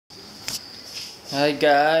Hi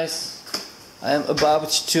guys, I am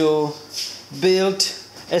about to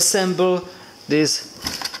assemble this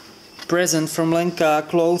present from Lenka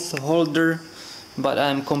cloth holder, but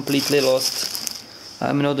I'm completely lost.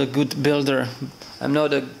 I'm not a good builder. I'm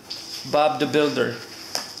not a Bob the Builder.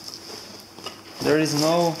 There is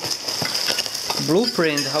no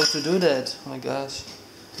blueprint how to do that. Oh my gosh.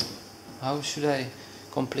 How should I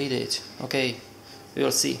complete it? Okay, we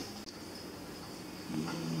will see.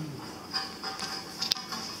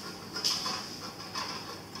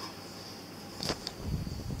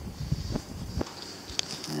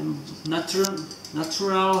 I'm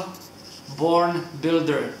natural born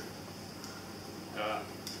builder.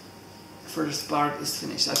 First part is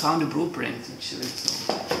finished. I found the blueprint actually,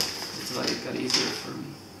 so that's why it got easier for me.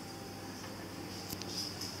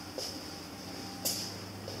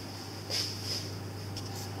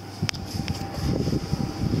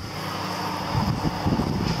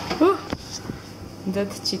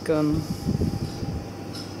 That chicken.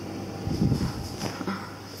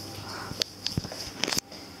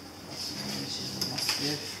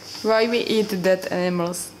 Why we eat dead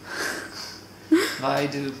animals? Why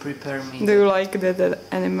do you prepare me? Do you like dead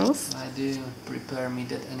animals? Why do you prepare me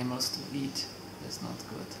dead animals to eat? That's not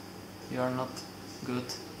good. You are not good.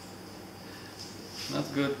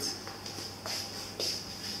 Not good.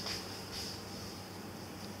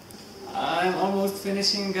 I'm almost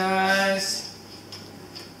finishing, guys.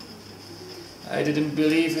 I didn't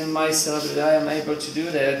believe in myself that I am able to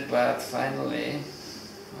do that, but finally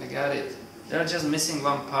I got it. They're just missing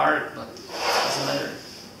one part, but it doesn't matter.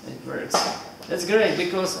 It works. That's great,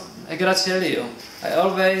 because I gotta tell you, I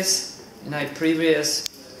always, in my previous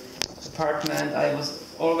apartment, I was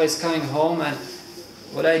always coming home, and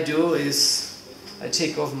what I do is I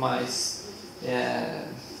take off my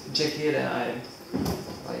jacket and I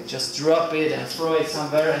just drop it and throw it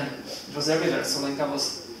somewhere, and it was everywhere. So Lenka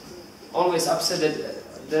was always upset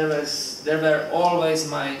that there were always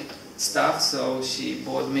my stuff, so she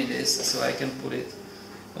bought me this so I can put it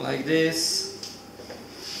like this,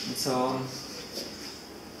 and so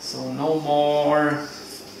no more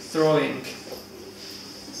throwing,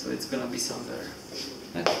 so it's gonna be somewhere.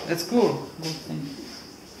 That's cool. Good thing.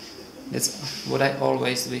 That's what I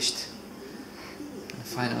always wished, and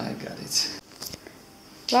finally I got it.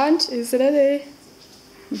 Lunch is ready.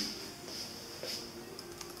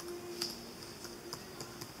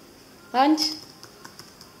 Lunch?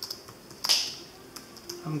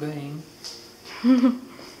 I'm going.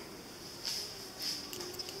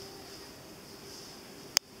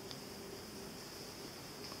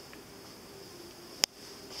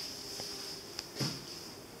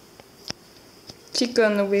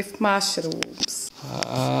 Chicken with mushrooms.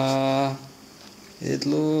 It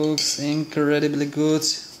looks incredibly good.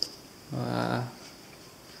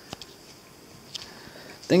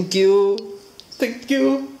 Thank you. Thank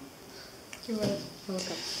you. You are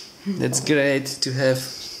welcome. It's great to have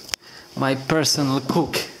my personal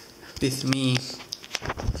cook with me.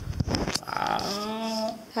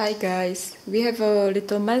 Hi guys, we have a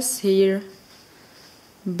little mess here,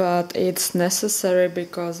 but it's necessary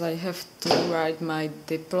because I have to write my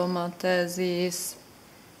diploma thesis.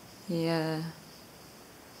 Yeah.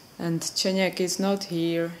 And Cenek is not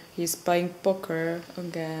here, he's playing poker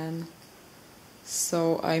again.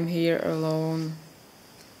 So I'm here alone.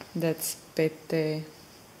 That's pity.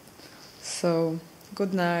 So,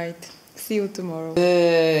 good night. See you tomorrow.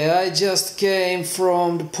 Hey, I just came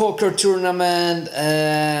from the poker tournament,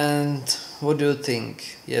 and what do you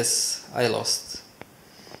think? Yes, I lost.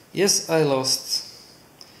 Yes, I lost.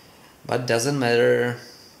 But doesn't matter.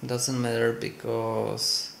 Doesn't matter,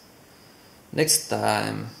 because next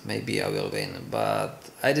time maybe I will win.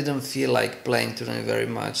 But I didn't feel like playing tournament very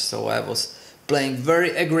much, so I was playing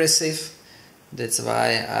very aggressive. That's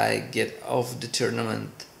why I get off the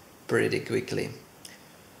tournament pretty quickly.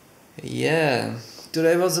 Yeah,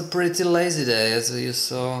 today was a pretty lazy day, as you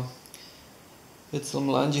saw. With some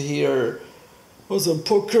lunch here, was some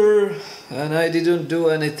poker, and I didn't do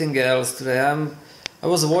anything else today. I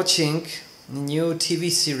was watching a new TV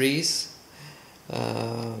series,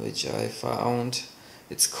 which I found.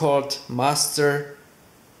 It's called Masters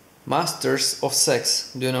of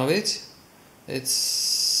Sex. Do you know it?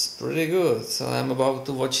 It's pretty good, so I'm about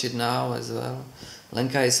to watch it now as well.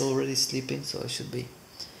 Lenka is already sleeping, so I should be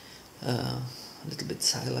a little bit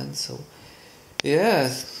silent. So yeah,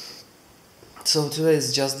 so today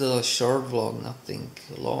is just a short vlog, nothing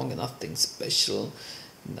long, nothing special,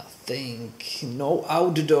 no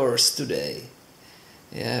outdoors today.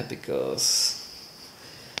 Yeah, because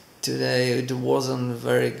today it wasn't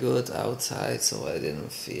very good outside, so I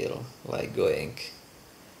didn't feel like going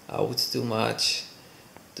out too much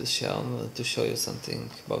to show you something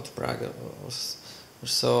about Prague or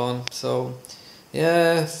so on. So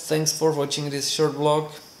yeah, thanks for watching this short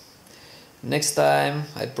vlog. Next time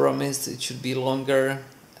I promise it should be longer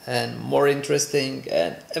and more interesting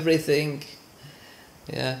and everything.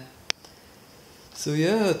 Yeah. So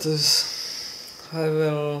yeah, I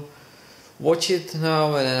will watch it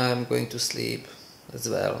now and then I'm going to sleep as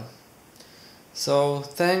well. So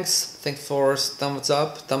thanks for thumbs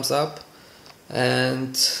up,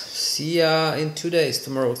 and see ya in 2 days.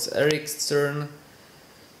 Tomorrow it's Erik's turn.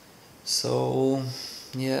 So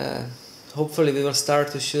yeah, hopefully we will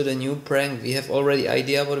start to shoot a new prank. We have already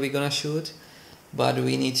idea what we're gonna shoot, but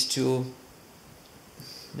we need to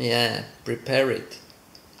prepare it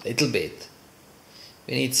a little bit.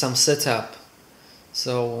 We need some setup,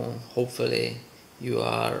 so hopefully you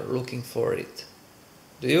are looking for it.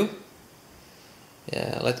 Do you?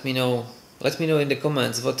 Yeah, let me know in the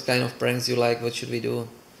comments what kind of pranks you like. What should we do?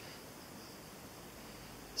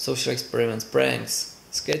 Social experiments, pranks,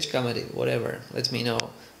 sketch comedy, whatever. Let me know.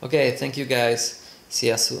 Okay, thank you guys. See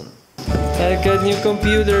ya soon. I got new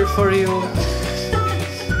computer for you.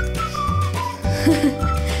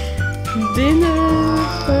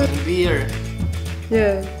 Dinner. Beer.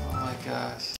 Yeah.